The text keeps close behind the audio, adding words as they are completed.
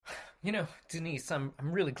Denise, I'm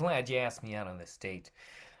really glad you asked me out on this date.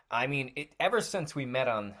 I mean, ever since we met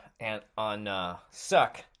on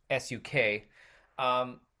Suck SUK,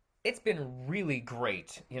 um, it's been really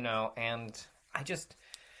great, and I just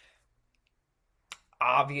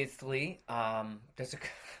obviously there's a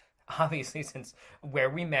obviously since where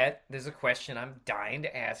we met, there's a question I'm dying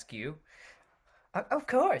to ask you. Of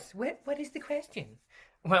course. What is the question?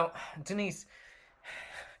 Well, Denise,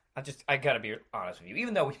 I gotta be honest with you.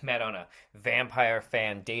 Even though we met on a vampire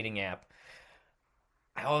fan dating app,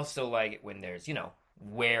 I also like it when there's,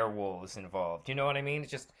 werewolves involved. You know what I mean? It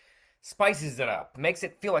just spices it up. Makes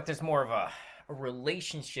it feel like there's more of a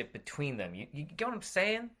relationship between them. You get what I'm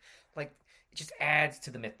saying? Like, it just adds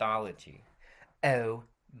to the mythology. Oh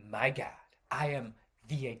my god. I am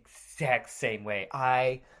the exact same way.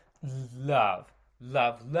 I love,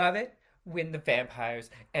 love it when the vampires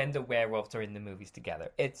and the werewolves are in the movies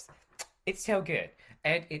together. It's so good.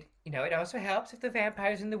 And it also helps if the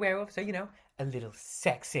vampires and the werewolves are, a little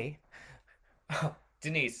sexy. Oh,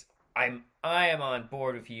 Denise, I am on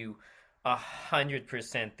board with you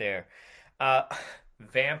 100% there. Uh,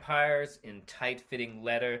 Vampires in tight-fitting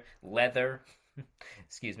leather,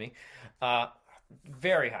 excuse me, uh,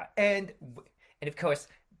 very hot, and of course,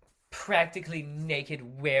 practically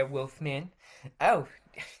naked werewolf men. Oh,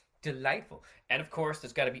 delightful. And of course,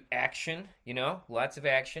 there's got to be action. Lots of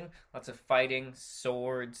action, lots of fighting,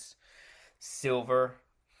 swords, silver.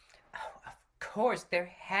 Oh, of course, there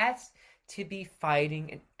has to be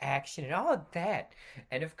fighting and action and all of that.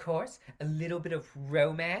 And of course, a little bit of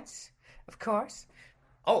romance. Of course.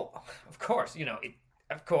 Oh, of course,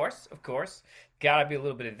 of course. Gotta be a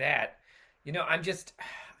little bit of that. I'm just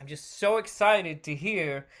so excited to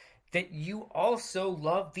hear that you also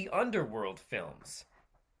love the Underworld films.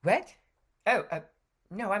 What? Oh,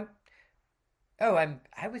 no,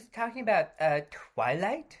 I was talking about,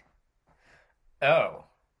 Twilight? Oh,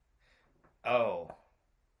 oh,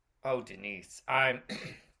 oh, Denise, I'm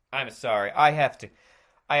sorry. I have to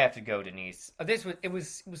go, Denise. It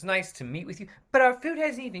was nice to meet with you, but our food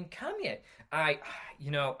hasn't even come yet. I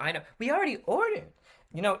know we already ordered.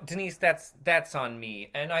 Denise, that's on me,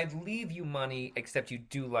 and I'd leave you money except you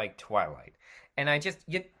do like Twilight, and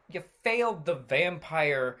you failed the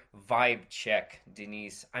vampire vibe check,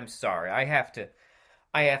 Denise. I'm sorry. I have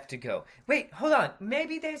to go. Wait, hold on.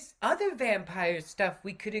 Maybe there's other vampire stuff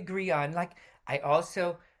we could agree on. Like I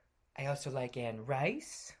also I also like Anne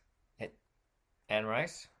Rice. Eh, Anne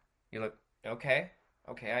Rice? You look okay.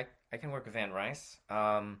 Okay, I can work with Anne Rice.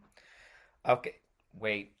 Okay.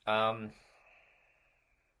 Wait.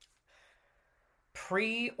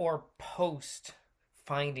 Pre or post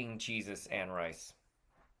Finding Jesus, Anne Rice?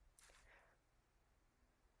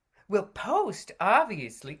 Well, post,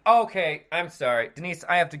 obviously. Okay, I'm sorry. Denise,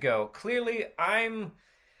 I have to go. Clearly,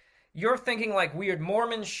 you're thinking like weird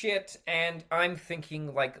Mormon shit, and I'm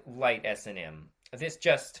thinking like light S&M. This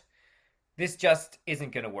just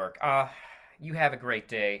isn't gonna work. You have a great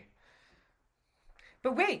day.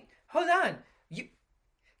 But wait, hold on.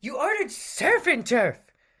 You ordered surf and turf.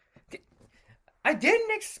 I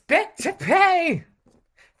didn't expect to pay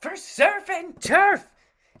for surf and turf.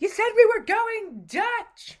 You said we were going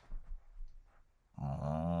Dutch.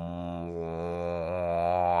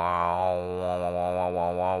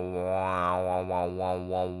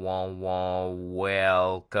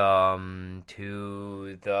 Welcome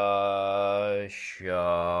to the show.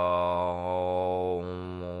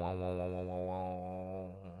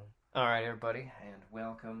 All right, everybody, and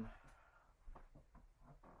welcome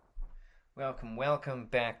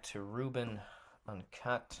back to Ruben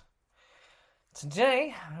Uncut.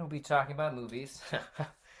 Today, I'll be talking about movies.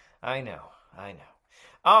 I know, I know.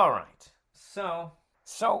 All right, so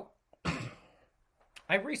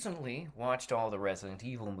I recently watched all the Resident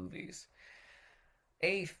Evil movies,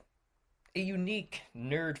 a a unique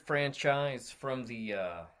nerd franchise from the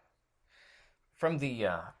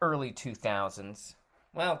early 2000s.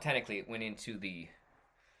 Well, technically, it went into the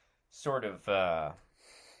sort of I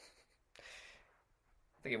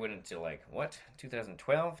think it went into like what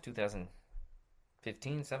 2012,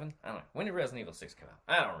 2015, 7. I don't know. When did Resident Evil 6 come out?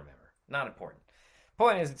 I don't remember. Not important.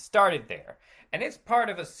 Point is, it started there, and it's part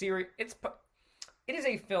of a series. It is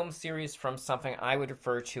a film series from something I would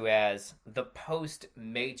refer to as the post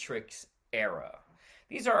Matrix era.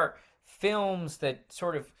 These are films that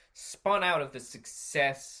sort of spun out of the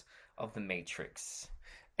success of the Matrix.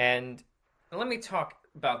 And let me talk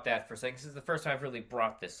about that for a second. This is the first time I've really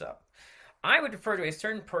brought this up. I would refer to a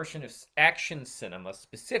certain portion of action cinema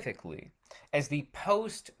specifically as the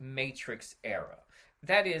post Matrix era.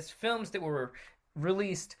 That is, films that were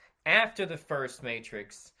released after the first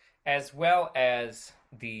Matrix, as well as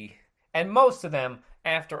the And most of them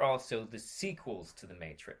after also the sequels to The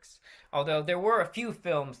Matrix. Although there were a few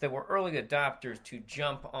films that were early adopters to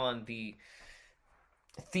jump on the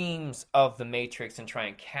themes of The Matrix and try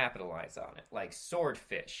and capitalize on it, like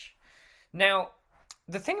Swordfish. Now,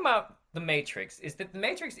 the thing about The Matrix is that The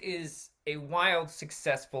Matrix is a wild,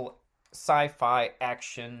 successful sci fi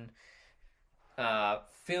action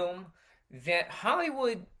film that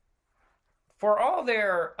Hollywood, for all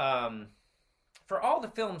their for all the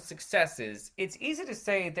film's successes, it's easy to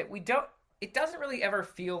say that we don't. It doesn't really ever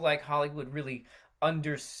feel like Hollywood really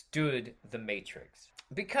understood the Matrix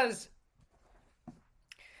because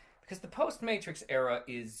the post-Matrix era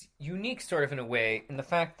is unique, sort of in a way, in the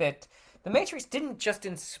fact that the Matrix didn't just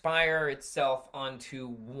inspire itself onto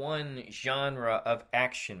one genre of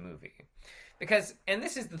action movie. Because, and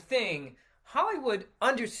this is the thing, Hollywood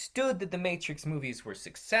understood that the Matrix movies were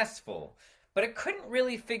successful, but it couldn't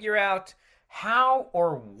really figure out how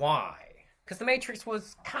or why. Because the Matrix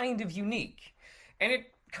was kind of unique. And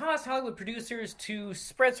it caused Hollywood producers to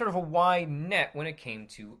spread sort of a wide net when it came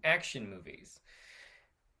to action movies,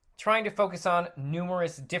 trying to focus on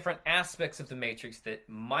numerous different aspects of the Matrix that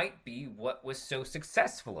might be what was so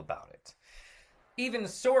successful about it. Even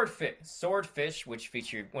Swordfish, which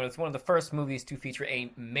featured one of the first movies to feature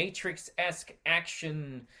a Matrix-esque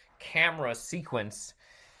action camera sequence,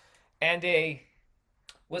 and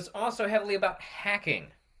was also heavily about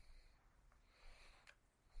hacking.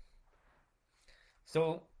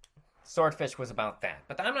 So Swordfish was about that.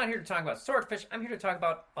 But I'm not here to talk about Swordfish. I'm here to talk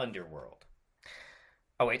about Underworld.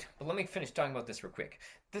 Oh, wait, but let me finish talking about this real quick.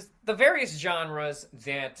 The various genres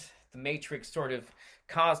that the Matrix sort of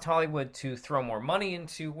caused Hollywood to throw more money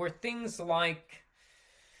into were things like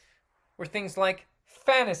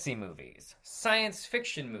fantasy movies, science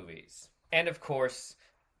fiction movies, and of course,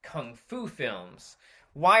 kung fu films.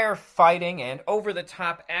 Wire fighting and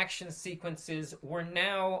over-the-top action sequences were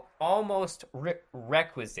now almost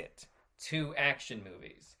requisite to action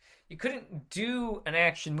movies. You couldn't do an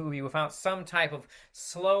action movie without some type of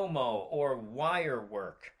slow-mo or wire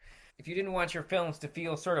work if you didn't want your films to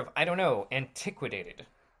feel sort of, I don't know, antiquated.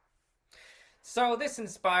 So this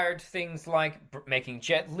inspired things like making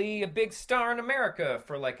Jet Li a big star in America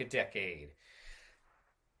for like a decade.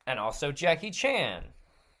 And also Jackie Chan.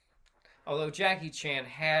 Although Jackie Chan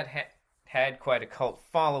had quite a cult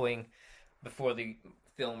following before the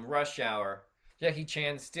film Rush Hour, Jackie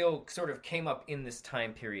Chan still sort of came up in this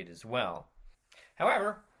time period as well.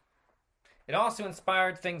 However, it also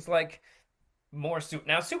inspired things like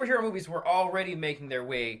now superhero movies were already making their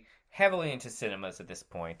way heavily into cinemas at this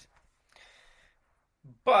point.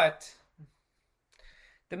 But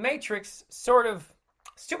the Matrix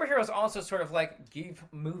superheroes also sort of like give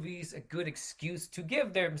movies a good excuse to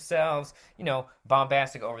give themselves,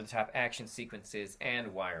 bombastic over the top action sequences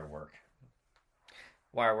and wire work.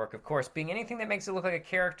 Wire work, of course, being anything that makes it look like a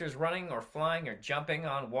character's running or flying or jumping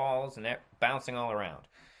on walls and bouncing all around.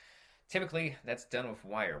 Typically, that's done with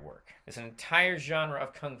wire work. It's an entire genre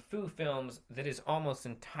of kung fu films that is almost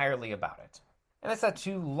entirely about it. And that's led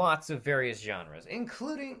to lots of various genres,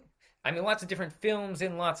 lots of different films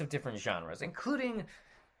in lots of different genres, including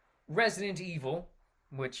Resident Evil,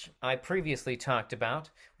 which I previously talked about,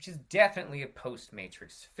 which is definitely a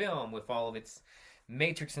post-Matrix film with all of its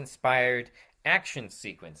Matrix-inspired action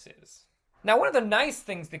sequences. Now, one of the nice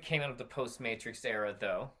things that came out of the post-Matrix era,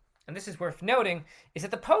 though, and this is worth noting, is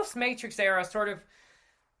that the post-Matrix era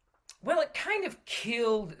it kind of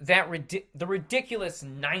killed the ridiculous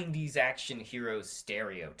 90s action hero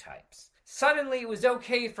stereotypes. Suddenly, it was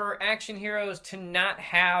okay for action heroes to not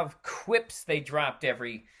have quips they dropped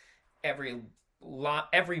every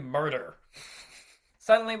murder.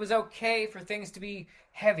 Suddenly, it was okay for things to be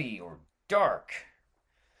heavy or dark,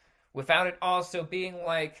 without it also being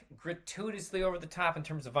like gratuitously over the top in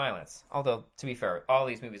terms of violence. Although, to be fair, all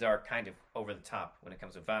these movies are kind of over the top when it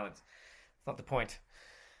comes to violence. That's not the point.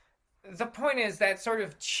 The point is that sort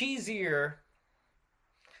of cheesier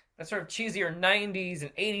 90s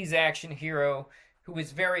and 80s action hero who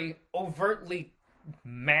is very overtly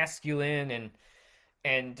masculine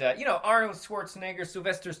and Arnold Schwarzenegger,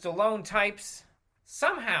 Sylvester Stallone types.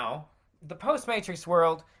 Somehow, the post-Matrix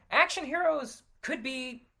world, action heroes could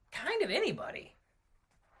be kind of anybody.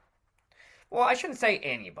 Well, I shouldn't say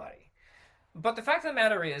anybody. But the fact of the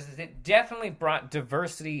matter is it definitely brought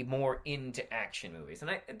diversity more into action movies.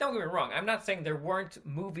 And don't get me wrong, I'm not saying there weren't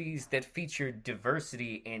movies that featured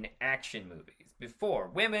diversity in action movies before.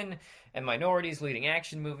 Women and minorities leading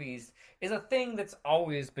action movies is a thing that's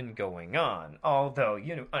always been going on. Although,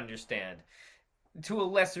 understand, to a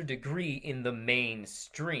lesser degree in the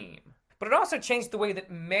mainstream. But it also changed the way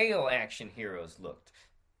that male action heroes looked.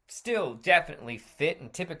 still definitely fit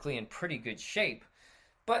and typically in pretty good shape,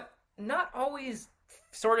 but not always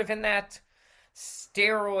sort of in that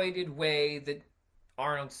steroided way that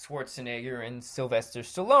Arnold Schwarzenegger and Sylvester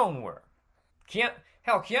Stallone were.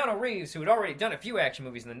 Hell, Keanu Reeves, who had already done a few action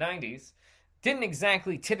movies in the 90s, didn't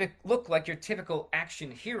exactly look like your typical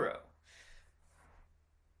action hero.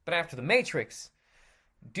 But after The Matrix,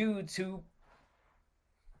 dudes who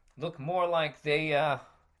look more like they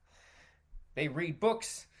read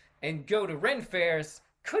books and go to Ren fairs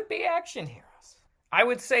could be action heroes. I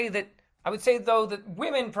would say that I would say though that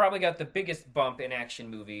women probably got the biggest bump in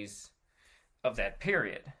action movies of that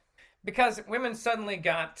period because women suddenly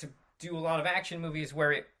got to do a lot of action movies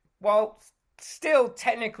where it, while still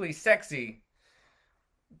technically sexy,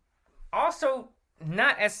 also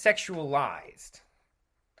not as sexualized.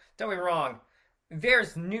 Don't get me wrong,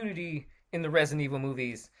 there's nudity in the Resident Evil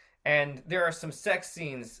movies, and there are some sex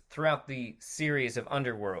scenes throughout the series of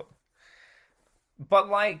Underworld. But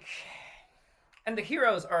like, and the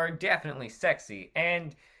heroes are definitely sexy,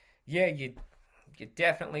 and yeah, you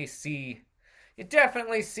definitely see you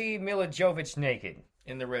definitely see Mila Jovovich naked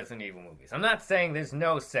in the Resident Evil movies. I'm not saying there's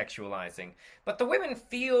no sexualizing, but the women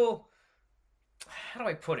feel, how do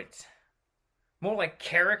I put it, more like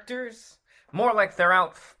characters, more like they're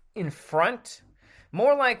out in front,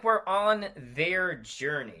 more like we're on their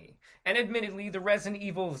journey. And admittedly, the Resident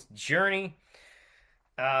Evil's journey.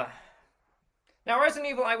 Uh, Now, Resident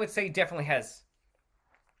Evil, I would say, definitely has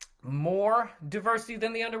more diversity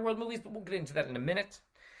than the Underworld movies, but we'll get into that in a minute.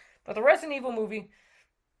 But the Resident Evil movie,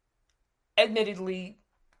 admittedly,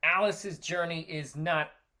 Alice's journey is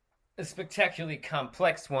not a spectacularly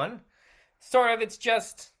complex one. Sort of, it's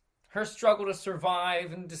just her struggle to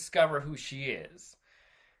survive and discover who she is.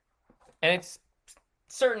 And it's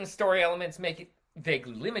certain story elements make it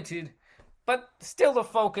vaguely limited, but still the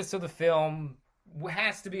focus of the film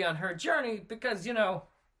has to be on her journey because, you know,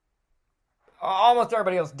 almost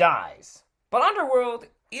everybody else dies. But Underworld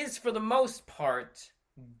is, for the most part,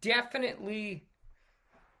 definitely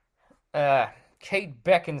Kate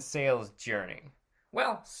Beckinsale's journey.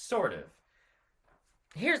 Well, sort of.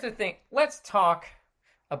 Here's the thing. Let's talk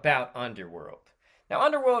about Underworld. Now,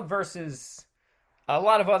 Underworld versus a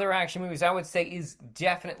lot of other action movies, I would say, is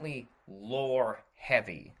definitely lore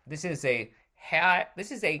heavy. This is a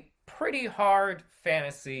pretty hard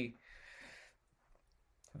fantasy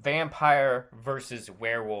vampire versus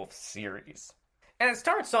werewolf series. And it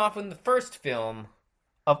starts off in the first film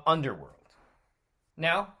of Underworld.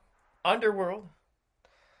 Now, Underworld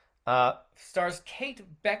stars Kate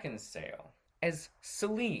Beckinsale as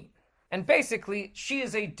Celine. And basically, she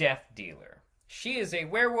is a death dealer. She is a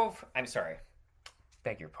werewolf. I'm sorry.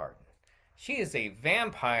 Beg your pardon. She is a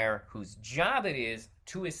vampire whose job it is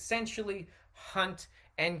to essentially hunt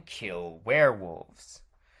and kill werewolves.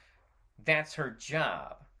 That's her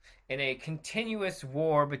job. In a continuous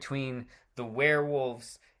war between the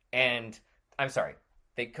werewolves and, I'm sorry,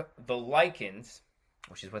 the Lycans,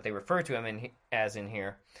 which is what they refer to them as in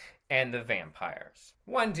here, and the vampires.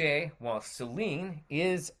 One day, while Celine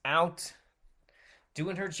is out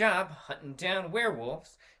doing her job, hunting down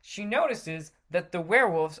werewolves, she notices that the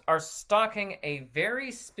werewolves are stalking a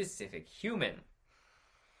very specific human,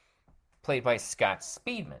 played by Scott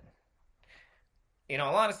Speedman. In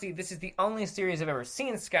all honesty, this is the only series I've ever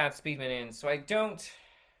seen Scott Speedman in, so I don't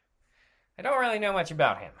really know much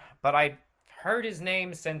about him, but I've heard his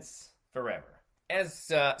name since forever.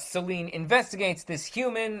 As Celine investigates this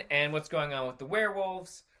human and what's going on with the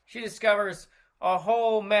werewolves, she discovers a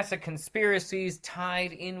whole mess of conspiracies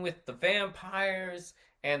tied in with the vampires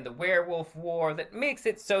and the werewolf war that makes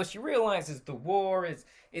it so she realizes the war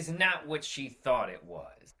is not what she thought it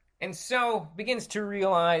was. And so begins to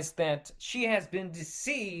realize that she has been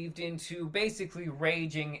deceived into basically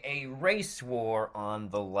raging a race war on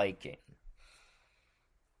the Lycan.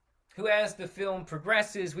 Who, as the film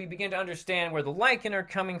progresses, we begin to understand where the Lycan are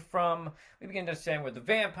coming from. We begin to understand we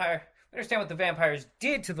understand what the vampires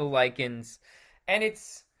did to the Lycans. And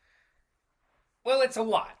it's a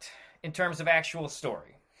lot in terms of actual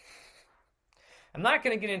story. I'm not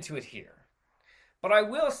going to get into it here. But I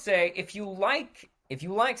will say, if you like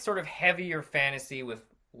sort of heavier fantasy with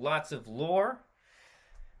lots of lore,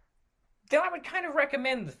 then I would kind of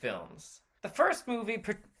recommend the films. The first movie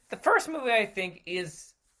I think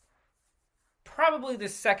is probably the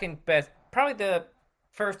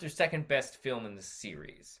first or second best film in the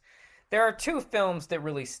series. There are two films that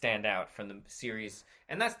really stand out from the series,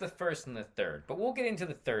 and that's the first and the third. But we'll get into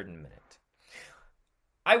the third in a minute.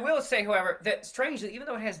 I will say, however, that strangely, even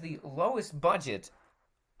though it has the lowest budget,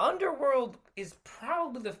 Underworld is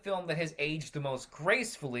probably the film that has aged the most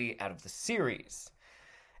gracefully out of the series.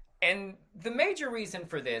 And the major reason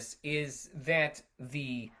for this is that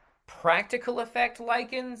the practical effect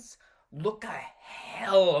lichens look a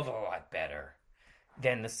hell of a lot better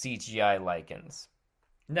than the CGI lichens.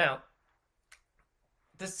 Now,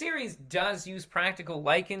 the series does use practical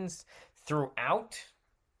lichens throughout,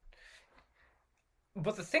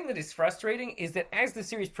 but the thing that is frustrating is that as the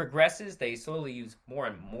series progresses, they slowly use more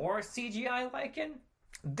and more CGI lichen.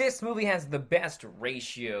 This movie has the best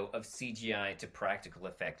ratio of CGI to practical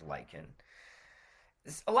effect lichen,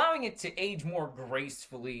 allowing it to age more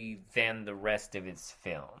gracefully than the rest of its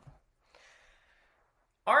film.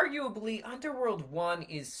 Arguably, Underworld 1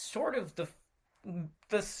 is sort of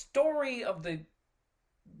the story of the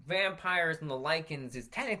vampires and the lichens is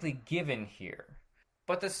technically given here.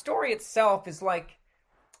 But the story itself is like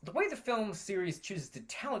the way the film series chooses to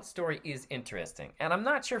tell its story is interesting, and I'm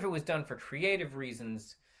not sure if it was done for creative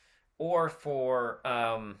reasons or for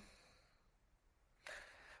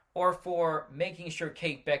making sure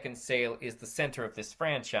Kate Beckinsale is the center of this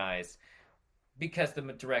franchise because the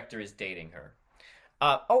director is dating her.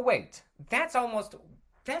 Oh wait, that's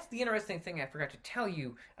the interesting thing I forgot to tell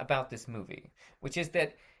you about this movie, which is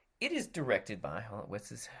that it is directed by where's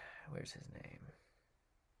his name?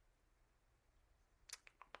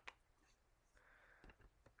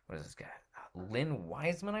 What is this guy? Lynn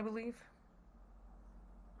Wiseman, I believe.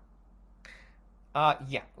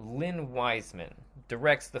 Yeah, Lynn Wiseman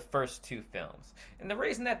directs the first two films, and the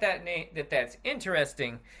reason that's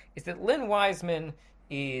interesting is that Lynn Wiseman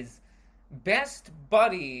is best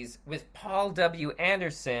buddies with Paul W.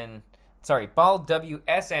 Anderson. Sorry, Paul W.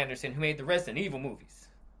 S. Anderson, who made the Resident Evil movies,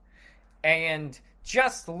 and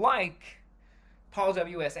just like Paul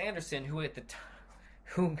W. S. Anderson,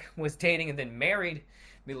 who was dating and then married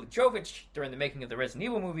Mila Jovovich during the making of the Resident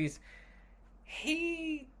Evil movies,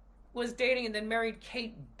 he was dating and then married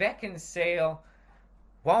Kate Beckinsale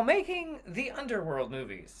while making the Underworld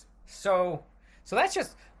movies. So that's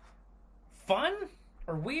just fun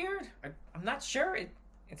or weird. I'm not sure.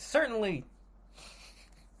 It's certainly,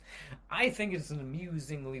 I think it's an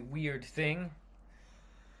amusingly weird thing.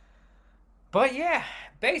 But yeah,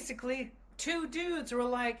 basically, two dudes were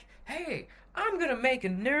like, hey, I'm gonna make a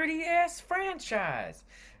nerdy ass franchise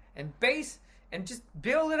and just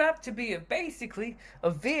build it up to be basically a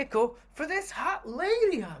vehicle for this hot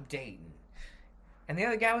lady I'm dating. And the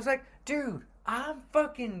other guy was like, dude, I'm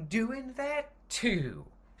fucking doing that too.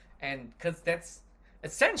 And because that's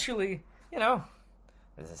essentially,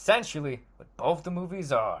 that's essentially what both the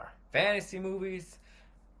movies are. Fantasy movies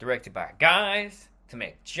directed by guys to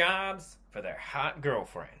make jobs for their hot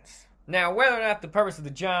girlfriends. Now, whether or not the purpose of the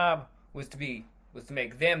job was to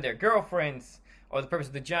make them their girlfriends, or the purpose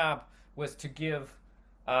of the job was to give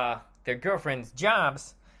their girlfriends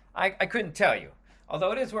jobs, I couldn't tell you.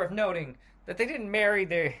 Although it is worth noting that they didn't marry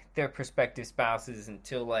their prospective spouses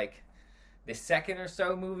until like the second or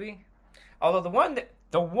so movie. Although the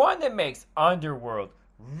one that makes Underworld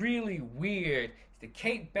really weird is that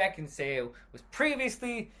Kate Beckinsale was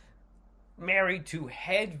previously married to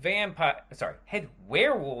head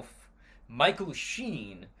werewolf Michael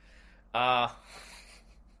Sheen,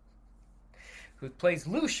 who plays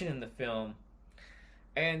Lucian in the film.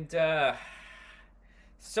 And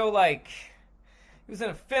so like he was in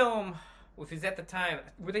a film with his, at the time,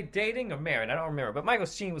 were they dating or married? I don't remember. But Michael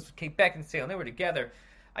Sheen was with Kate Beckinsale and they were together,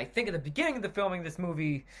 I think, at the beginning of the filming of this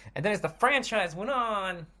movie. And then as the franchise went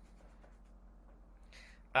on,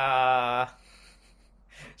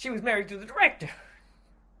 she was married to the director,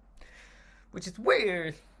 which is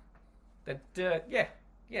weird. Yeah.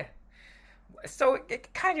 So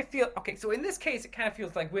it kind of feels okay. So in this case, it kind of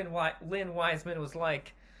feels like Lynn Wiseman was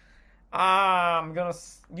like, I'm gonna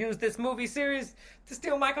use this movie series to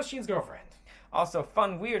steal Michael Sheen's girlfriend. Also,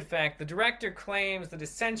 fun weird fact: the director claims that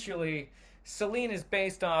essentially Selene is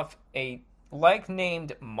based off a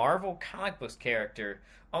like-named Marvel comic books character,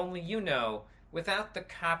 only without the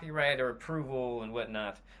copyright or approval and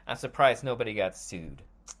whatnot. I'm surprised nobody got sued.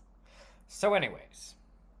 So anyways,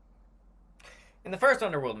 in the first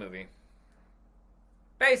Underworld movie,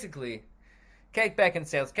 basically, Kate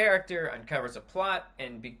Beckinsale's character uncovers a plot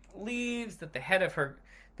and believes that the head of her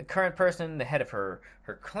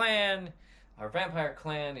clan, our vampire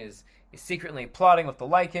clan, is secretly plotting with the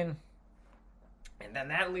Lycan. And then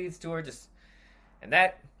that leads to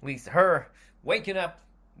her waking up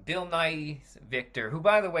Bill Nighy's Victor, who,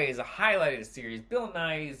 by the way, is a highlight of the series. Bill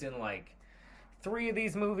Nighy is in like 3 of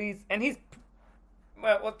these movies, and he's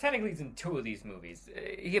technically he's in 2 of these movies.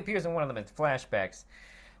 He appears in one of them in flashbacks,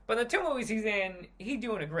 but the 2 movies he's in, he's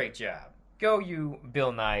doing a great job. Go you,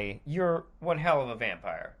 Bill Nighy! You're one hell of a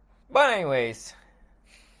vampire. But anyways,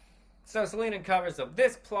 So Selena uncovers of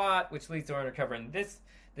this plot, which leads to her uncovering this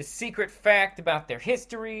secret fact about their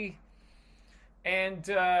history, and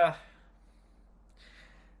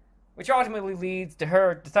which ultimately leads to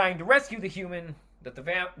her deciding to rescue the human that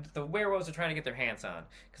the werewolves are trying to get their hands on,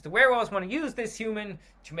 because the werewolves want to use this human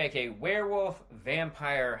to make a werewolf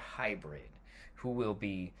vampire hybrid who will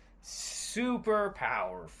be super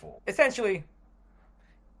powerful. Essentially,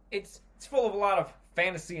 it's full of a lot of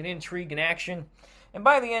fantasy and intrigue and action, and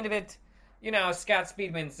by the end of it, Scott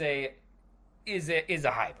Speedman's is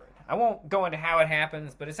a hybrid. I won't go into how it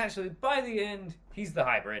happens, but essentially by the end, he's the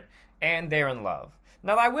hybrid, and they're in love.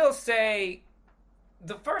 Now, I will say,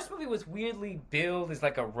 the first movie was weirdly billed as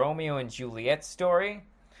like a Romeo and Juliet story,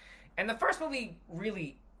 and the first movie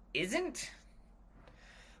really isn't.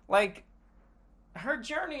 Like, her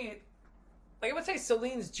journey, I would say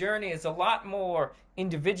Celine's journey is a lot more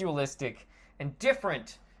individualistic and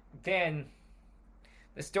different than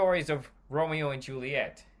the stories of Romeo and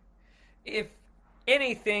Juliet. If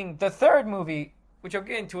anything, the third movie, which I'll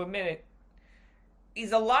get into in a minute,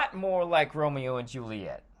 is a lot more like Romeo and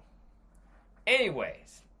Juliet.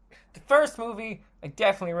 Anyways, the first movie I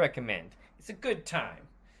definitely recommend. It's a good time.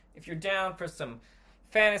 If you're down for some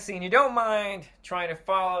fantasy and you don't mind trying to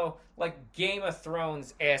follow like Game of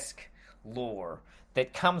Thrones-esque lore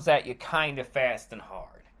that comes at you kind of fast and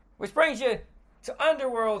hard. Which brings you to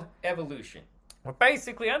Underworld Evolution. Well,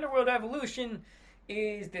 basically, Underworld Evolution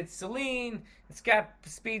is that Celine and Scott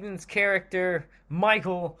Speedman's character,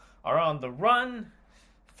 Michael, are on the run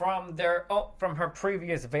from her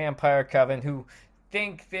previous vampire coven, who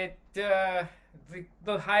think that the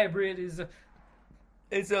hybrid is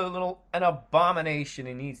an abomination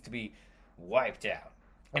and needs to be wiped out.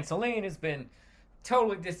 And Celine has been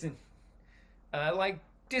totally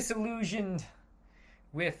disillusioned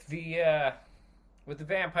with the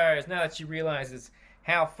vampires now that she realizes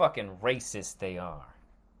how fucking racist they are.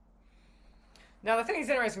 Now, the thing that's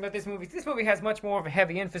interesting about this movie has much more of a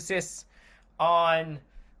heavy emphasis on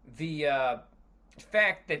the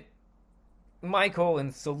fact that Michael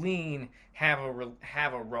and Celine have a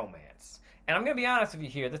romance. And I'm going to be honest with you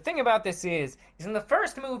here. The thing about this is in the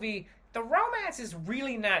first movie, the romance is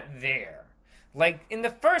really not there. Like, in the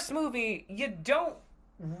first movie, you don't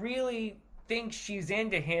really think she's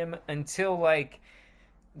into him until, like,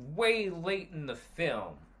 way late in the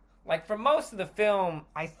film. Like, for most of the film,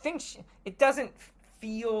 I think it doesn't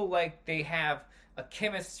feel like they have a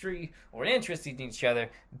chemistry or an interest in each other.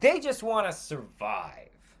 They just want to survive.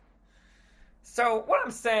 So what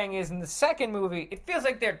I'm saying is, in the second movie, it feels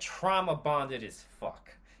like they're trauma bonded as fuck.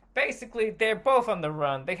 Basically, they're both on the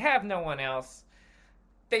run. They have no one else.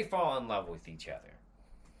 They fall in love with each other.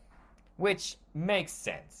 Which makes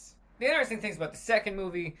sense. The interesting things about the second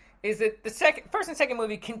movie is that the first and second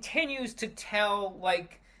movie continues to tell,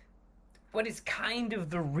 like, what is kind of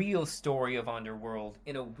the real story of Underworld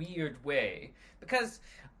in a weird way. Because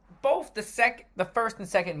both the first and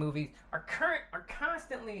second movies are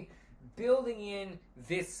constantly building in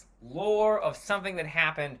this lore of something that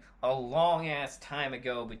happened a long ass time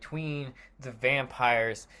ago between the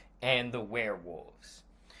vampires and the werewolves.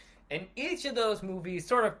 And each of those movies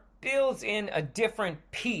sort of builds in a different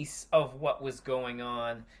piece of what was going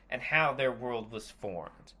on and how their world was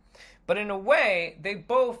formed. But in a way, they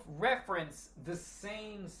both reference the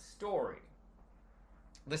same story,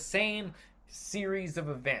 the same series of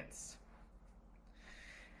events.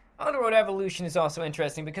 Underworld Evolution is also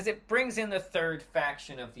interesting because it brings in the third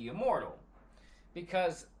faction of the Immortal.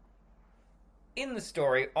 Because in the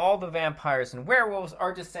story, all the vampires and werewolves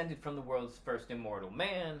are descended from the world's first immortal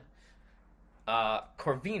man,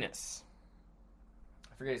 Corvinus.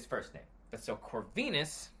 I forget his first name. But so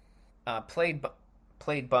Corvinus, played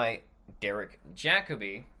by Derek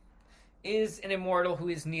Jacobi, is an immortal who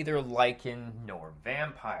is neither lycan nor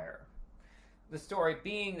vampire. The story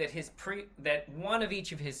being that that one of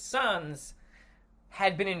each of his sons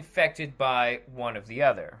had been infected by one of the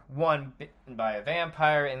other. One bitten by a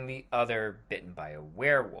vampire and the other bitten by a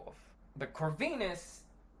werewolf. But Corvinus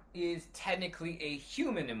is technically a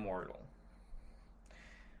human immortal.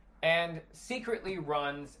 And secretly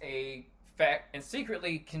runs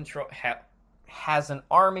has an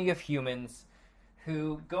army of humans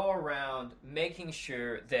who go around making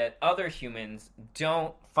sure that other humans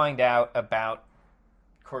don't find out about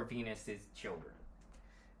Corvinus' children.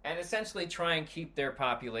 And essentially try and keep their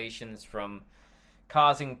populations from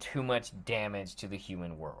causing too much damage to the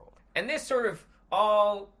human world. And this sort of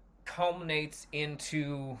all culminates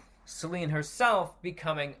into Celine herself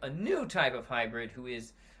becoming a new type of hybrid who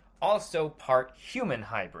is also part human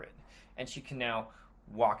hybrid. And she can now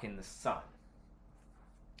walk in the sun.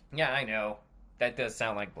 Yeah, I know. That does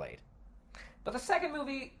sound like Blade. But the second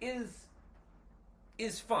movie is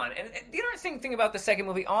fun. And the interesting thing about the second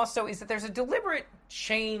movie also is that there's a deliberate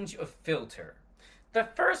change of filter. The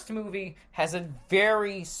first movie has a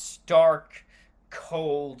very stark,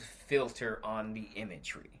 cold filter on the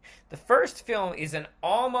imagery. The first film is an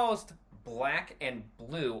almost black and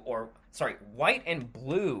blue, or sorry, white and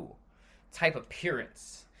blue type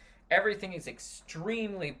appearance. Everything is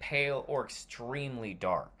extremely pale or extremely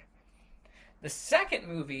dark. The second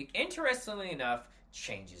movie, interestingly enough,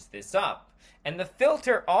 changes this up. And the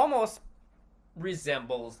filter almost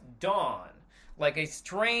resembles dawn, like a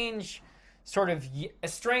strange sort of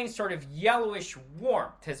yellowish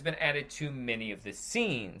warmth has been added to many of the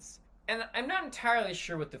scenes. And I'm not entirely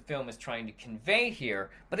sure what the film is trying to convey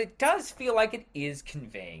here, but it does feel like it is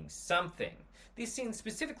conveying something. These scenes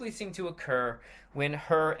specifically seem to occur when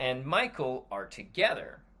her and Michael are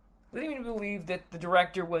together. Leading me to believe that the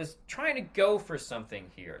director was trying to go for something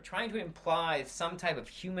here, trying to imply some type of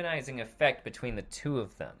humanizing effect between the two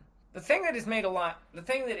of them. The thing that is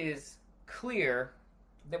clear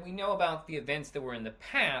that we know about the events that were in the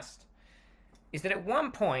past is that at one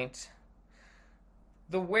point,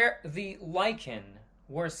 the Lycan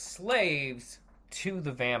were slaves to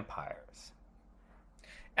the vampires.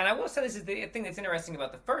 And I will say this is the thing that's interesting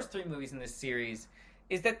about the first three movies in this series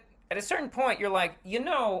is that at a certain point, you're like,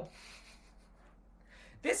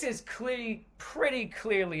 this is pretty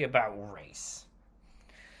clearly about race.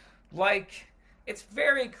 Like, it's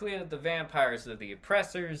very clear that the vampires are the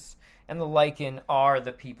oppressors, and the Lycan are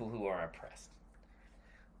the people who are oppressed.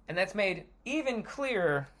 And that's made even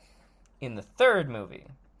clearer in the third movie.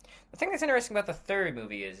 The thing that's interesting about the third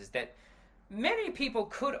movie is that many people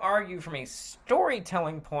could argue from a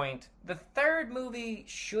storytelling point, the third movie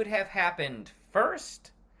should have happened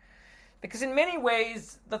first. Because in many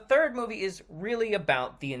ways, the third movie is really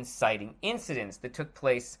about the inciting incidents that took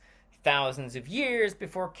place thousands of years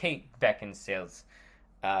before Kate Beckinsale's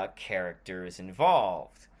character is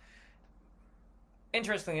involved.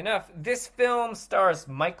 Interestingly enough, this film stars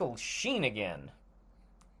Michael Sheen again,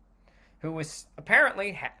 who was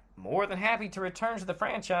apparently more than happy to return to the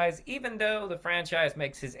franchise, even though the franchise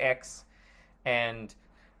makes his ex and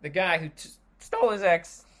the guy who stole his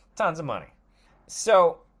ex tons of money.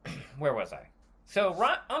 So, where was I? So,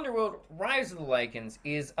 Underworld Rise of the Lycans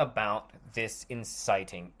is about this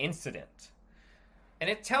inciting incident. And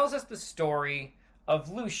it tells us the story of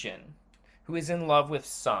Lucian, who is in love with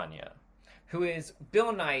Sonia, who is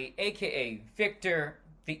Bill Nighy, a.k.a. Victor,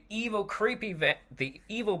 the evil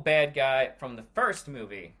bad guy from the first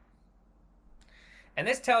movie. And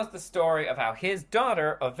this tells the story of how his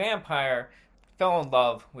daughter, a vampire, fell in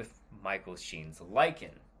love with Michael Sheen's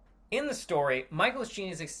Lycan. In the story, Michael Sheen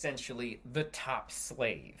is essentially the top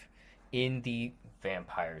slave in the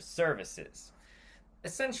vampire's services.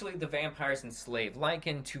 Essentially, the vampires enslave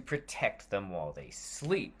Lycan to protect them while they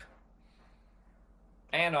sleep.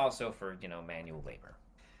 And also for, manual labor.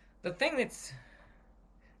 The thing that's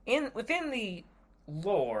within the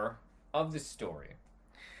lore of the story,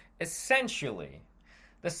 essentially,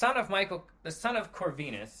 the son of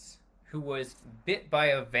Corvinus, who was bit by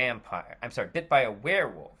a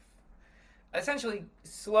werewolf, essentially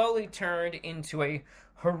slowly turned into a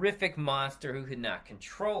horrific monster who could not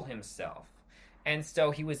control himself. And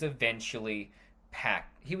so he was eventually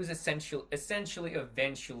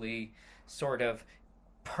eventually sort of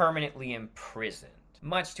permanently imprisoned,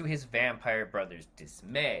 much to his vampire brother's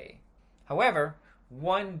dismay. However,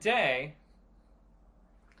 one day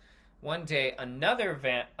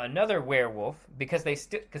another werewolf, because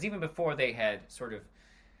even before they had sort of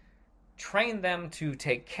trained them to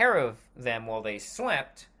take care of them while they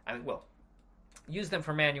slept, use them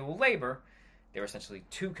for manual labor. There were essentially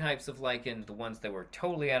two types of Lycan, the ones that were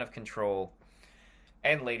totally out of control,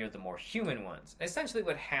 and later the more human ones. Essentially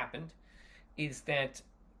what happened is that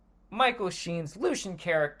Michael Sheen's Lucian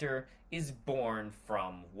character is born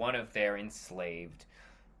from one of their enslaved,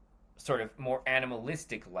 sort of more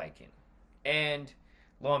animalistic Lycan. And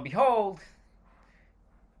lo and behold,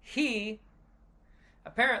 he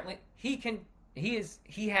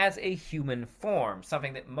has a human form,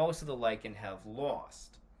 something that most of the Lycan have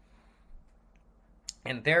lost,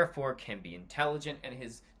 and therefore can be intelligent, and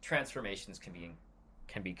his transformations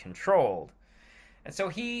can be controlled. And so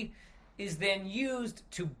he is then used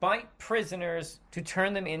to bite prisoners to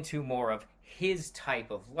turn them into more of his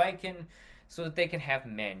type of Lycan, so that they can have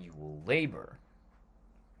manual labor.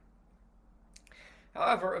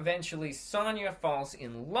 However, eventually Sonia falls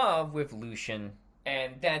in love with Lucian,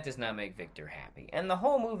 and that does not make Victor happy. And the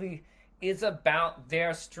whole movie is about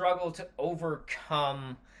their struggle to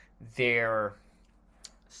overcome their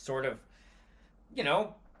sort of,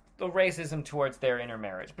 the racism towards their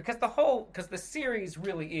intermarriage, because the series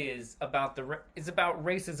really is about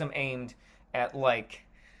racism aimed at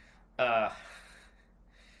uh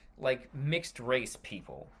mixed race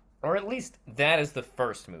people, or at least that is the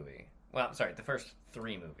first movie. Well, I'm sorry, the first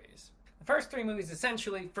three movies. The first three movies,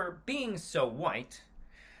 essentially, for being so white,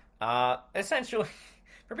 essentially,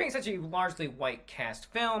 for being such a largely white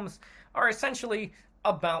cast films, are essentially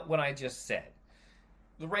about what I just said.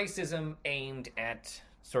 The racism aimed at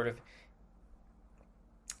sort of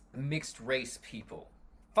mixed race people.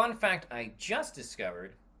 Fun fact I just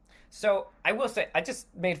discovered. So I will say, I just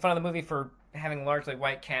made fun of the movie for having largely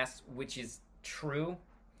white cast, which is true.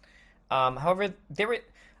 However,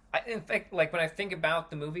 in fact, like when I think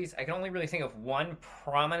about the movies, I can only really think of one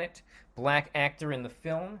prominent black actor in the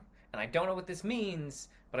film, and I don't know what this means,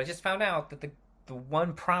 but I just found out that the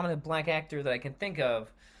one prominent black actor that I can think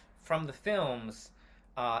of from the films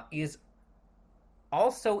is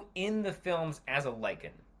also in the films as a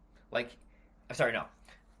Lycan. Like, I'm sorry, no.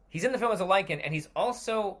 He's in the film as a Lycan, and he's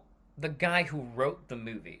also the guy who wrote the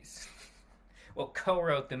movies. Well,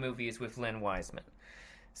 co-wrote the movies with Lynn Wiseman.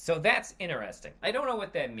 So that's interesting. I don't know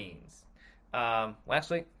what that means. Well,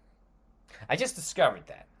 actually, I just discovered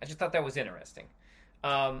that. I just thought that was interesting.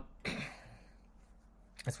 That's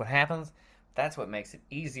what happens. That's what makes it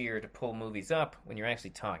easier to pull movies up when you're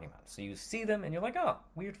actually talking about them. So you see them and you're like, oh,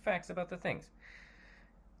 weird facts about the things.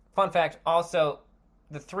 Fun fact, also,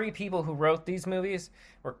 the three people who wrote these movies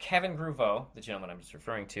were Kevin Gruvaux, the gentleman I'm just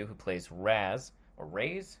referring to, who plays Raz, or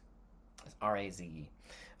Raze, R-A-Z-E,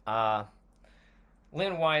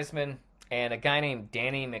 Lynn Wiseman, and a guy named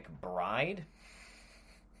Danny McBride.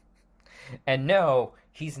 And no,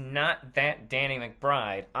 he's not that Danny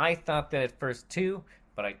McBride. I thought that at first too,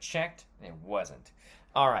 but I checked and it wasn't.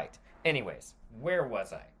 Alright, anyways, where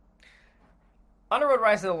was I? Underworld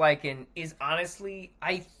Rise of the Lycan is honestly,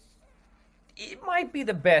 it might be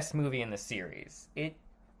the best movie in the series. It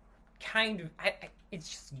kind of, it's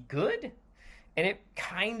just good, and it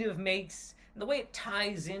kind of makes, the way it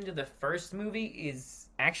ties into the first movie is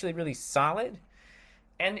actually really solid.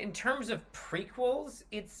 And in terms of prequels,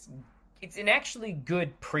 it's an actually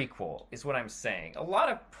good prequel, is what I'm saying. A lot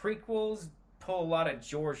of prequels pull a lot of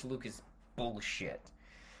George Lucas bullshit.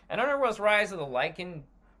 And Underworld's Rise of the Lycan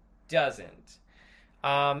doesn't.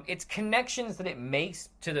 Its connections that it makes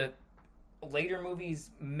to the later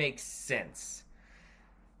movies make sense.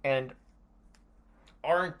 And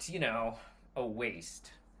aren't, a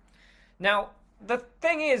waste. Now, the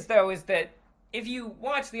thing is, though, is that if you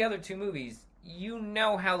watch the other two movies, you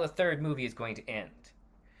know how the third movie is going to end.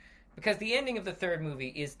 Because the ending of the third movie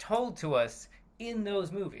is told to us in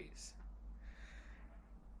those movies.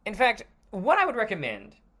 In fact, what I would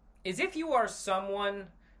recommend is if you are someone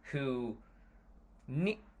who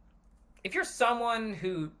if you're someone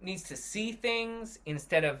who needs to see things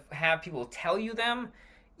instead of have people tell you them,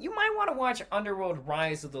 you might want to watch Underworld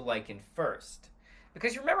Rise of the Lycan first.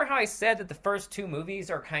 Because you remember how I said that the first two movies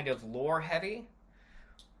are kind of lore heavy?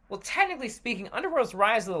 Well, technically speaking, Underworld's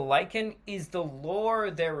Rise of the Lycan is the lore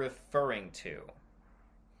they're referring to.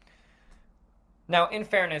 Now, in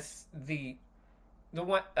fairness, the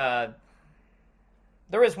one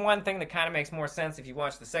there is one thing that kind of makes more sense if you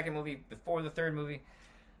watch the second movie before the third movie.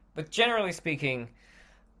 But generally speaking,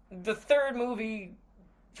 the third movie,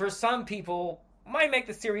 for some people, might make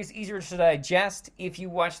the series easier to digest if you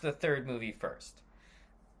watch the third movie first.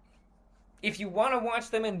 If you want to watch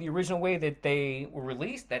them in the original way that they were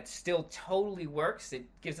released, that still totally works. It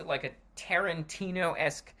gives it like a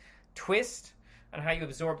Tarantino-esque twist on how you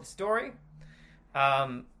absorb the story.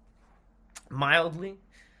 Mildly.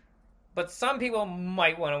 But some people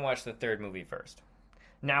might want to watch the third movie first.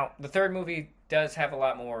 Now, the third movie does have a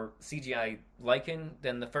lot more CGI Lycan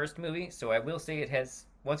than the first movie, so I will say it has,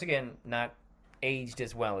 once again, not aged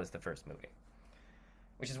as well as the first movie.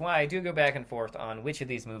 Which is why I do go back and forth on which of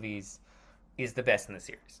these movies is the best in the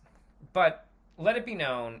series. But let it be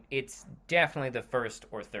known, it's definitely the first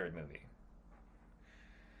or third movie.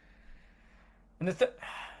 And it's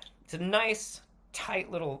a nice,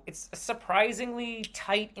 tight little, it's a surprisingly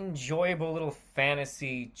tight, enjoyable little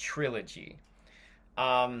fantasy trilogy.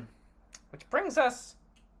 Which brings us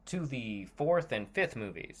to the fourth and fifth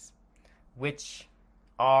movies, which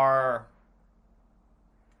are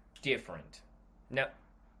different. No,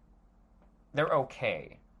 they're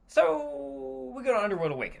okay. So we go to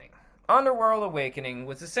Underworld Awakening. Underworld Awakening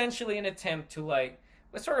was essentially an attempt to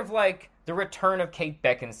was sort of like the return of Kate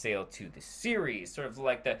Beckinsale to the series, sort of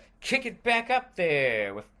like the kick it back up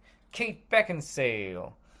there with Kate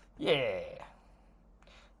Beckinsale. Yeah,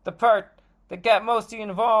 the part that got most of you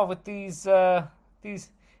involved with these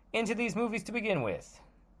into these movies to begin with.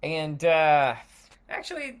 And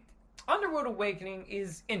actually, Underworld Awakening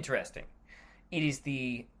is interesting. It is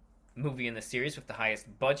the movie in the series with the highest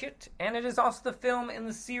budget, and it is also the film in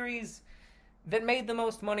the series that made the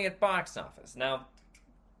most money at box office. Now,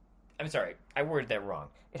 I'm sorry, I worded that wrong.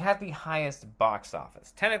 It had the highest box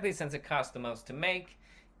office. Technically, since it cost the most to make,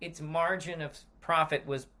 its margin of profit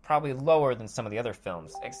was probably lower than some of the other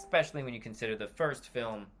films, especially when you consider the first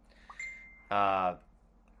film uh,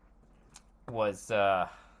 was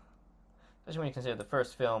especially when you consider the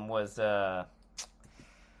first film was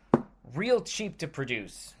real cheap to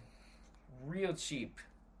produce, real cheap.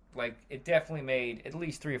 Like it definitely made at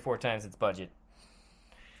least 3 or 4 times its budget.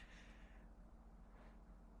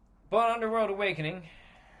 But Underworld Awakening,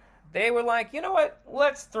 they were like, you know what?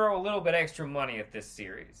 Let's throw a little bit extra money at this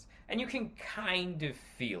series. And you can kind of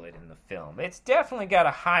feel it in the film. It's definitely got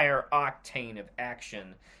a higher octane of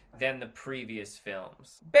action than the previous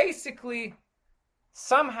films. Basically,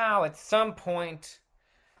 somehow at some point,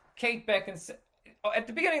 Kate Beckinsale. At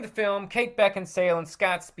the beginning of the film, Kate Beckinsale and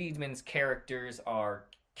Scott Speedman's characters are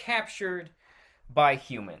captured by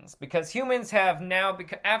humans because humans have now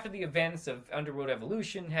after the events of Underworld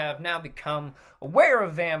Evolution have now become aware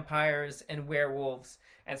of vampires and werewolves,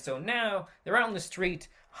 and so now they're out on the street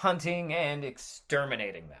hunting and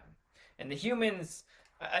exterminating them. And the humans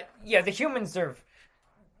are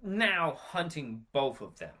now hunting both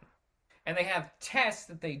of them, and they have tests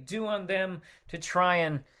that they do on them to try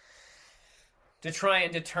and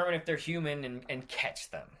determine if they're human and catch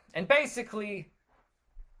them. And basically,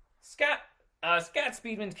 Scott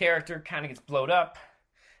Speedman's character kind of gets blowed up,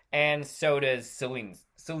 and so does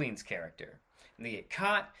Celine's character. And they get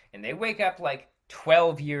caught, and they wake up like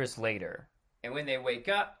 12 years later. And when they wake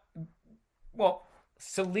up, well,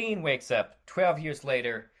 Celine wakes up 12 years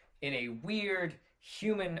later in a weird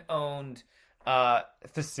human-owned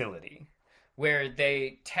facility where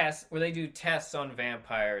they do tests on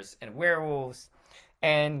vampires and werewolves,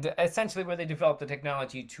 and essentially where they develop the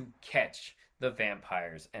technology to catch the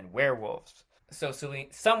vampires and werewolves. So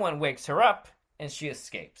someone wakes her up and she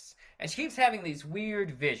escapes. And she keeps having these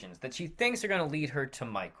weird visions that she thinks are going to lead her to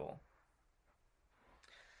Michael.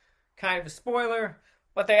 Kind of a spoiler,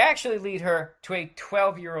 but they actually lead her to a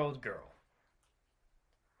 12-year-old girl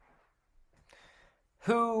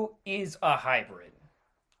who is a hybrid,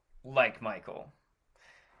 like Michael.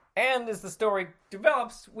 And as the story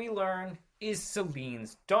develops, we learn is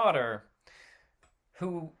Celine's daughter,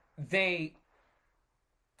 who they,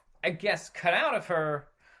 I guess, cut out of her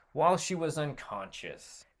while she was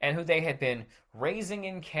unconscious, and who they had been raising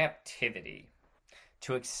in captivity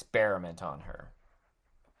to experiment on her.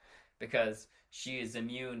 Because she is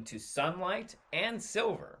immune to sunlight and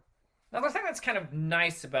silver. Now, the thing that's kind of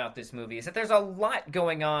nice about this movie is that there's a lot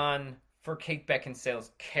going on for Kate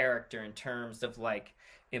Beckinsale's character in terms of, like,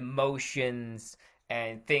 emotions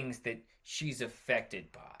and things that she's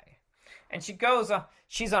affected by. And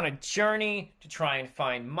she's on a journey to try and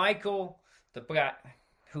find Michael, the guy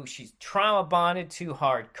who she's trauma bonded to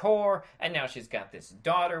hardcore, and now she's got this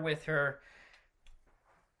daughter with her.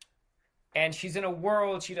 And she's in a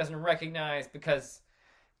world she doesn't recognize because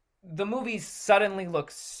the movie suddenly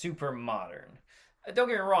looks super modern. Don't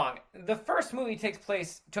get me wrong, the first movie took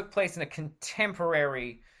place in a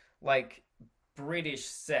contemporary, like, British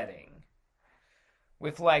setting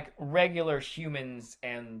with, like, regular humans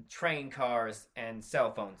and train cars and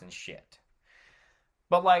cell phones and shit.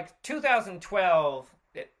 But, like, 2012,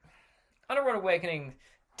 Underworld Awakening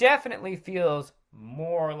definitely feels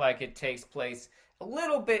more like it takes place a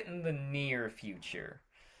little bit in the near future.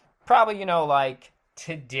 Probably, like,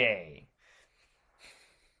 today.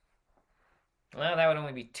 Well, that would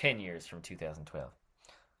only be 10 years from 2012.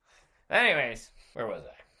 Anyways, where was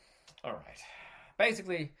I? Alright.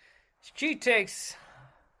 Basically, she takes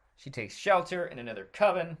shelter in another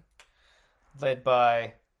coven, led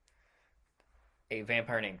by a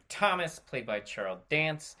vampire named Thomas, played by Charles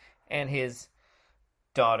Dance, and his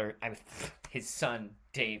son,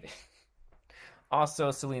 David.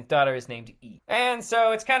 Also, Celine's daughter is named Eve. And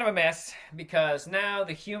so it's kind of a mess, because now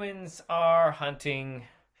the humans are hunting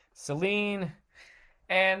Celine,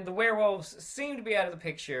 and the werewolves seem to be out of the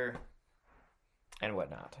picture, and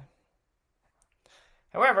whatnot.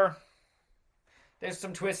 However, there's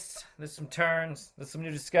some twists, there's some turns, there's some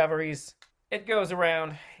new discoveries. It goes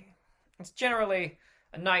around. It's generally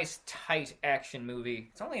a nice, tight action movie.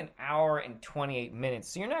 It's only an hour and 28 minutes,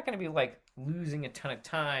 so you're not going to be, like, losing a ton of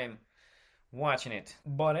time watching it.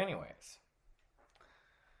 But anyways,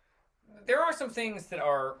 there are some things that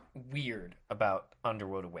are weird about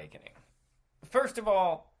Underworld Awakening. First of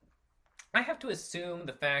all, I have to assume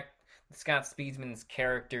the fact that Scott Speedman's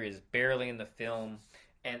character is barely in the film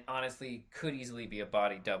and honestly could easily be a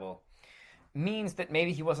body double, means that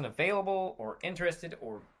maybe he wasn't available or interested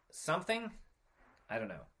or something. I don't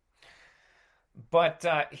know. But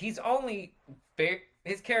he's only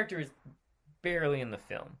his character is barely in the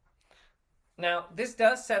film. Now, this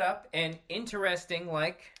does set up an interesting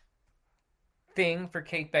thing for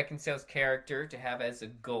Kate Beckinsale's character to have as a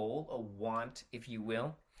goal, a want, if you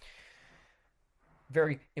will.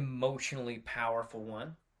 Very emotionally powerful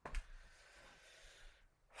one.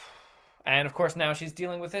 And of course, now she's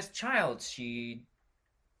dealing with this child she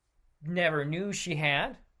never knew she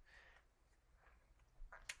had.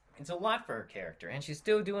 It's a lot for her character, and she's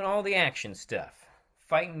still doing all the action stuff,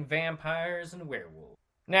 fighting vampires and werewolves.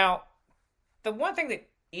 Now, the one thing that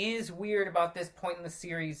is weird about this point in the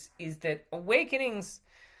series is that Awakenings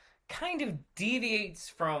kind of deviates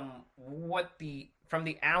from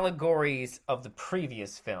the allegories of the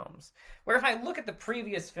previous films. Where if I look at the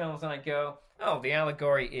previous films and I go, oh, the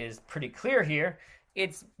allegory is pretty clear here.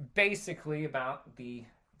 It's basically about the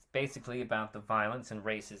violence and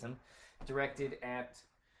racism directed at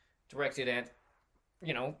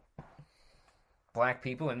black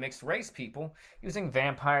people and mixed race people using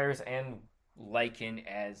vampires and lichen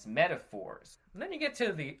as metaphors. And then you get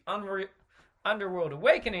to the Underworld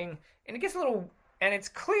Awakening, and it gets a little, and it's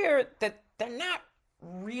clear that they're not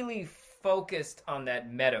really focused on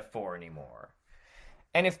that metaphor anymore.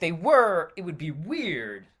 And if they were, it would be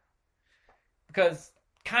weird, because,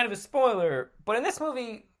 kind of a spoiler, but in this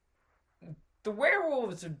movie, the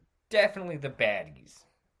werewolves are definitely the baddies.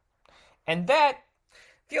 And that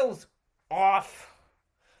feels off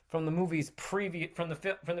from the movie's from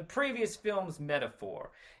the previous film's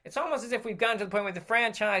metaphor. It's almost as if we've gotten to the point where the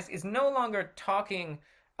franchise is no longer talking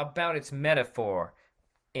about its metaphor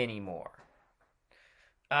anymore.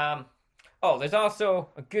 There's also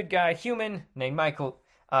a good guy human named Michael,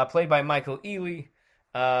 played by Michael Ealy,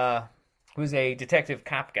 who's a detective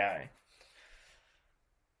cop guy.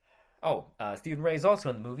 Stephen Ray is also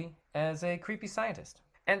in the movie as a creepy scientist.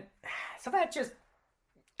 And so that just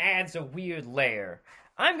adds a weird layer.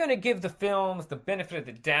 I'm going to give the films the benefit of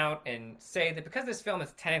the doubt and say that because this film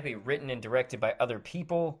is technically written and directed by other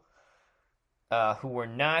people who were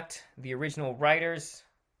not the original writers,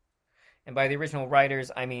 and by the original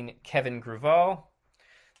writers, I mean Kevin Grevall,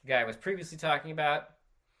 the guy I was previously talking about,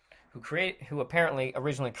 who apparently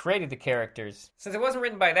originally created the characters. Since it wasn't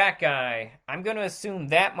written by that guy, I'm going to assume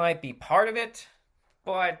that might be part of it,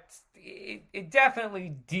 but it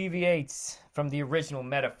definitely deviates from the original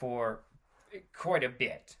metaphor quite a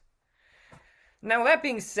bit. Now, that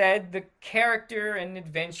being said, the character and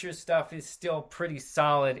adventure stuff is still pretty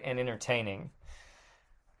solid and entertaining.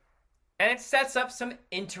 And it sets up some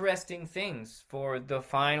interesting things for the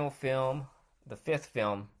final film, the fifth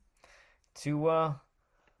film, to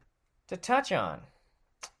touch on.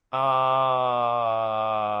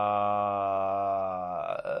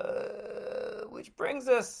 Which brings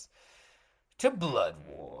us to Blood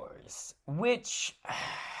Wars, which...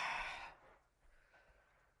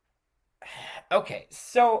 Okay,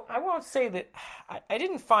 so I won't say that I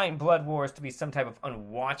didn't find Blood Wars to be some type of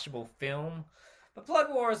unwatchable film, but Blood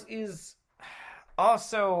Wars is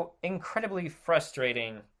also incredibly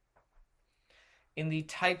frustrating in the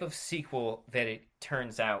type of sequel that it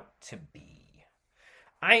turns out to be.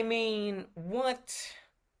 I mean, what?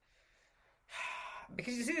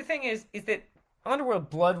 Because you see, the thing is that Underworld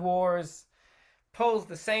Blood Wars pulls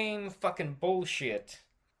the same fucking bullshit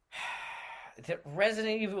that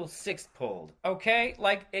Resident Evil 6 pulled, okay?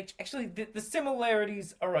 Actually, the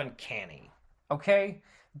similarities are uncanny, okay?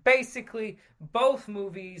 Basically, both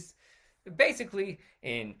movies,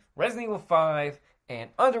 in Resident Evil 5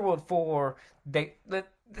 and Underworld 4, the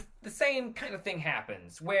same kind of thing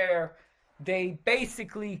happens, where they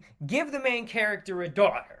basically give the main character a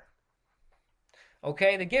daughter,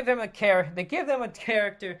 okay? They give them a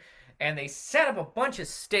character, and they set up a bunch of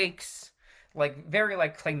stakes, very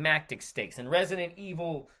climactic stakes. In Resident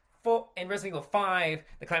Evil 5,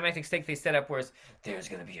 the climactic stake they set up was there's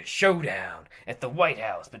going to be a showdown at the White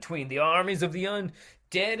House between the armies of the undead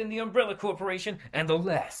and the Umbrella Corporation and the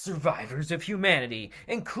last survivors of humanity,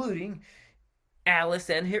 including Alice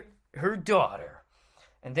and her daughter.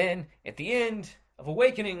 And then at the end of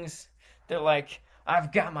Awakenings, they're like,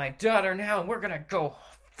 I've got my daughter now, and we're going to go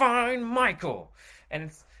find Michael. And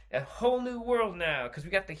it's a whole new world now, because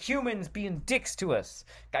we got the humans being dicks to us.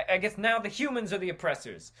 I guess now the humans are the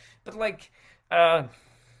oppressors. But that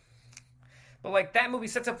movie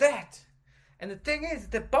sets up that. And the thing is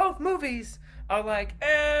that both movies are like,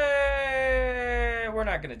 we're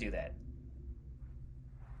not going to do that.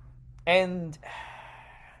 And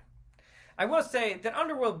I will say that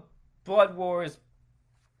Underworld Blood Wars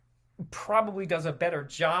probably does a better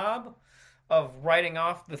job of writing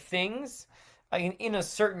off the things in a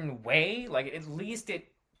certain way. Like at least it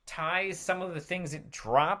ties some of the things it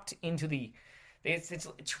dropped into the. It's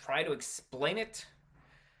try to explain it.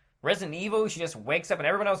 Resident Evil, she just wakes up and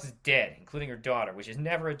everyone else is dead, including her daughter, which is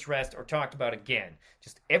never addressed or talked about again.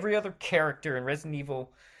 Just every other character in Resident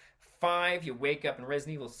Evil 5, you wake up in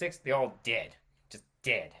Resident Evil 6, they're all dead. Just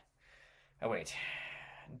dead. Oh, wait.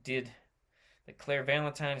 Did Claire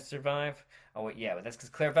Valentine survive? Oh, wait, yeah, but that's because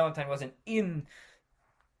Claire Valentine wasn't in.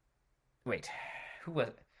 Wait, who was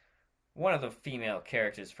it? One of the female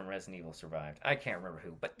characters from Resident Evil survived. I can't remember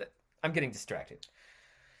who, but I'm getting distracted.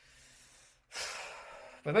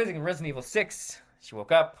 But basically, in Resident Evil 6, she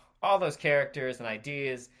woke up. All those characters and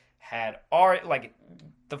ideas had already, like,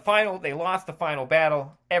 they lost the final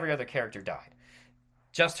battle. Every other character died.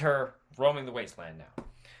 Just her roaming the wasteland now.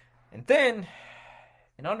 And then,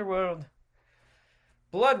 in Underworld,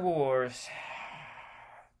 Blood Wars,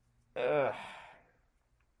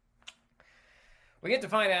 we get to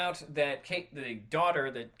find out that the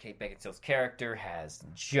daughter that Kate Beckinsale's character has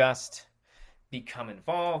just become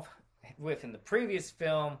involved with in the previous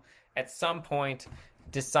film, at some point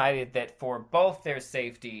decided that for both their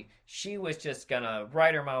safety, she was just gonna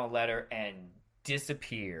write her mom a letter and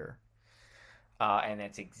disappear. And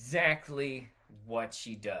that's exactly what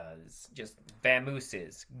she does. Just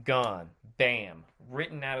vamooses, gone, bam,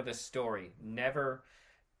 written out of the story, never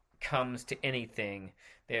comes to anything.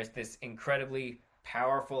 There's this incredibly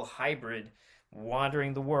powerful hybrid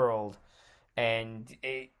wandering the world, and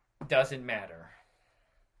it doesn't matter.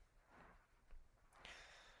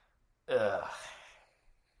 Ugh.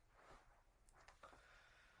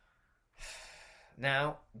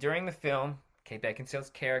 Now, during the film, Kate Beckinsale's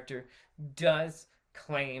character does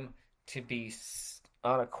claim to be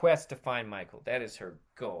on a quest to find Michael. That is her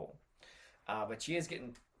goal. But she is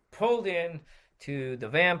getting pulled in to the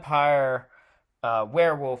vampire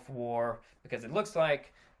werewolf war because it looks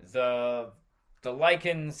like the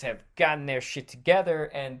Lycans have gotten their shit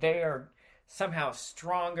together and they are somehow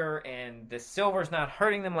stronger and the silver's not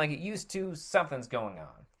hurting them like it used to. Something's going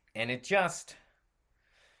on. And it just...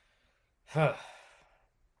 Now,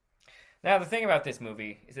 the thing about this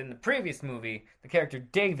movie is in the previous movie, the character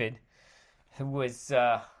David, who was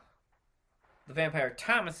the vampire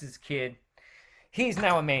Thomas's kid, he's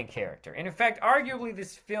now a main character. And in fact, arguably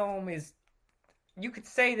this film is... You could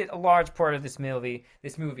say that a large part of this movie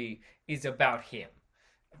is about him.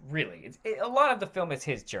 Really, a lot of the film is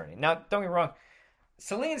his journey. Now, don't get me wrong,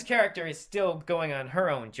 Celine's character is still going on her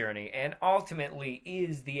own journey, and ultimately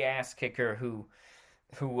is the ass kicker who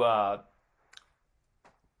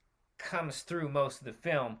comes through most of the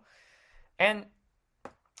film. And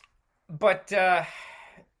but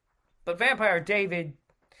Vampire David,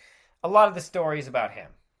 a lot of the story is about him.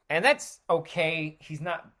 And that's okay. He's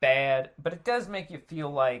not bad, but it does make you feel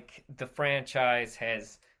like the franchise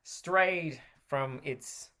has strayed from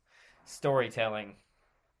its storytelling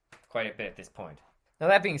quite a bit at this point. Now,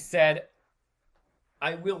 that being said,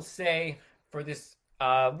 I will say for this,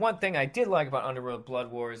 one thing I did like about Underworld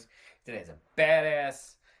Blood Wars is that it has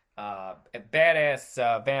a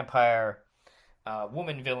badass vampire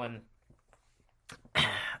woman villain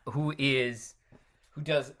who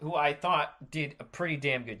I thought did a pretty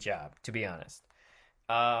damn good job, to be honest.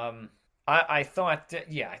 I thought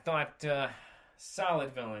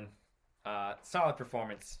solid villain, solid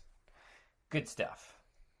performance, good stuff.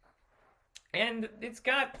 And it's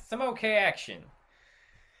got some okay action.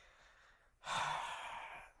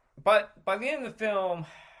 But by the end of the film,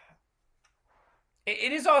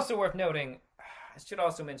 it is also worth noting, I should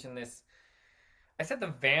also mention this, I said the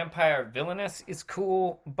vampire villainess is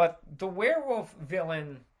cool, but the werewolf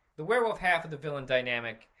half of the villain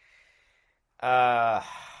dynamic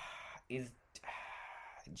is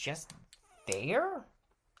just there.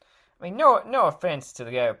 I mean, no offense to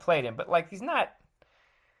the guy who played him, but like he hasn't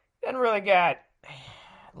really got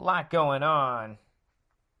a lot going on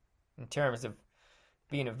in terms of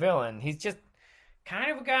being a villain. He's just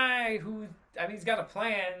kind of a guy who, I mean, he's got a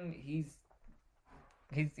plan. He's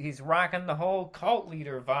rocking the whole cult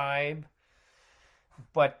leader vibe,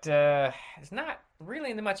 but it's not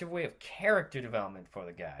really in much of a way of character development for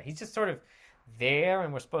the guy. He's just sort of there,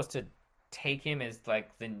 and we're supposed to take him as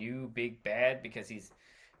like the new big bad because he's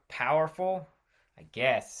powerful, I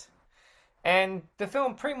guess. And the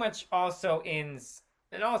film pretty much also ends,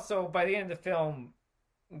 and also by the end of the film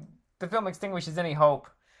extinguishes any hope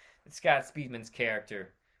that Scott Speedman's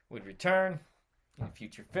character would return in a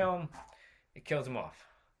future film. It kills him off.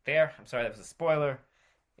 There, I'm sorry that was a spoiler.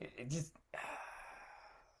 It just,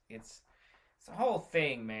 it's a whole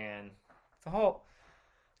thing, man. It's a whole,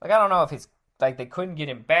 Like, I don't know if it's like they couldn't get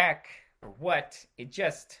him back or what. It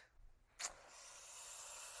just.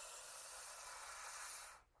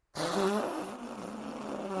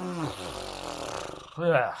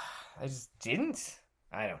 I just didn't.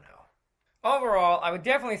 I don't know. Overall, I would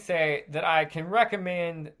definitely say that I can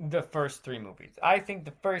recommend the first three movies. I think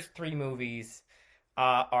the first three movies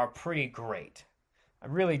are pretty great. I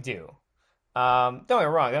really do. Don't get me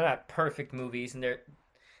wrong; they're not perfect movies, and they're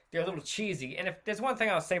a little cheesy. And if there's one thing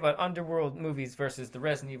I'll say about Underworld movies versus the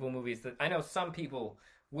Resident Evil movies, that I know some people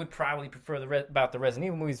would probably prefer about the Resident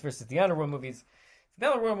Evil movies versus the Underworld movies. The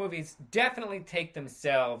Underworld movies definitely take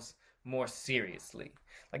themselves more seriously.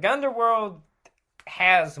 Like Underworld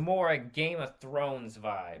has more a Game of Thrones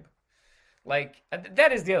vibe. Like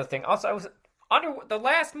that is the other thing. Also, I was under the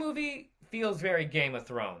last movie feels very Game of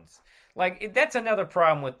Thrones. Like that's another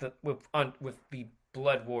problem with the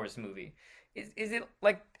Blood Wars movie. Is it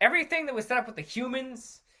like everything that was set up with the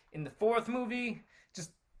humans in the fourth movie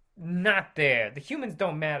just not there? The humans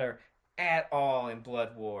don't matter at all in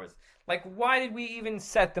Blood Wars. Like why did we even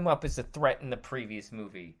set them up as a threat in the previous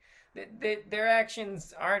movie? Their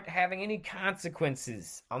actions aren't having any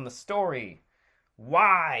consequences on the story.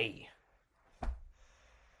 Why?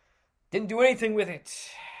 Didn't do anything with it.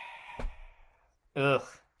 Ugh.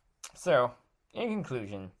 So, in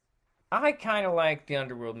conclusion, I kind of like the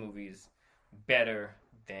Underworld movies better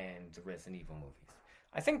than the Resident Evil movies.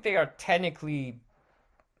 I think they are technically,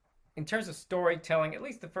 in terms of storytelling, at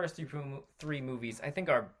least the first three movies, I think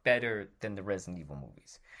are better than the Resident Evil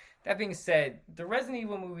movies. That being said, the Resident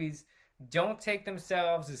Evil movies don't take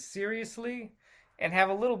themselves as seriously and have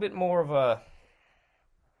a little bit more of a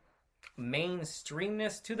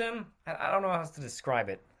mainstreamness to them. I don't know how else to describe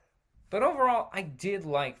it. But overall, I did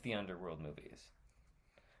like the Underworld movies.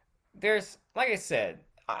 There's, like I said,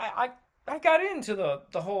 I got into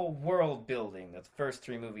the whole world building that the first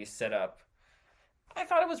three movies set up. I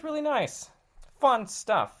thought it was really nice. Fun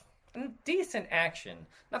stuff. And decent action.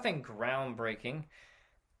 Nothing groundbreaking.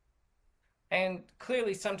 And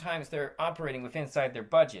clearly sometimes they're operating with inside their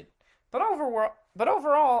budget. But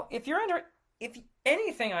overall, if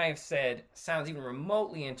anything I have said sounds even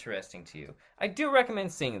remotely interesting to you, I do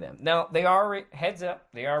recommend seeing them. Now, they are heads up,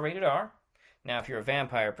 they are rated R. Now, if you're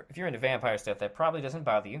into vampire stuff, that probably doesn't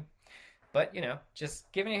bother you. But,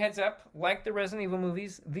 just giving you a heads up, like the Resident Evil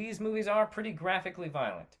movies, these movies are pretty graphically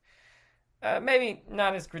violent. Maybe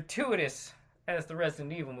not as gratuitous as the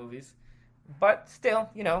Resident Evil movies, but still,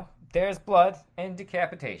 there's blood and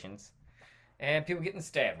decapitations and people getting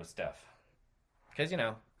stabbed with stuff. Because,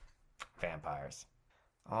 vampires.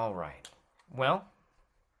 All right. Well,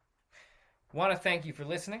 want to thank you for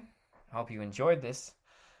listening. I hope you enjoyed this.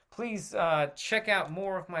 Please check out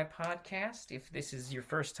more of my podcast if this is your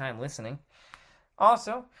first time listening.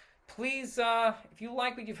 Also, please, if you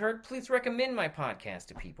like what you've heard, please recommend my podcast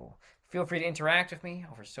to people. Feel free to interact with me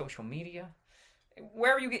over social media.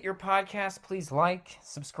 Wherever you get your podcast, please like,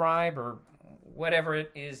 subscribe, or whatever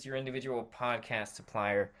it is your individual podcast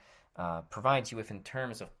supplier provides you with in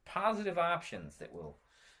terms of positive options that will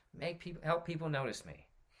help people notice me.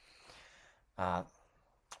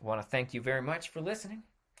 Want to thank you very much for listening,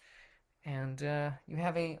 and you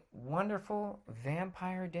have a wonderful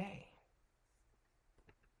vampire day.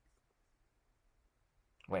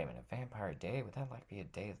 Wait a minute, vampire day? Would that be a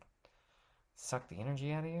day that suck the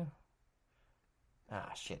energy out of you?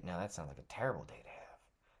 Ah, shit, no, that sounds like a terrible day to have.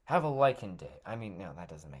 Have a lichen day. I mean, no, that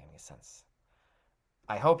doesn't make any sense.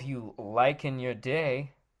 I hope you lichen your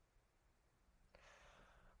day.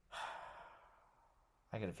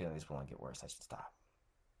 I get a feeling this will only get worse. I should stop.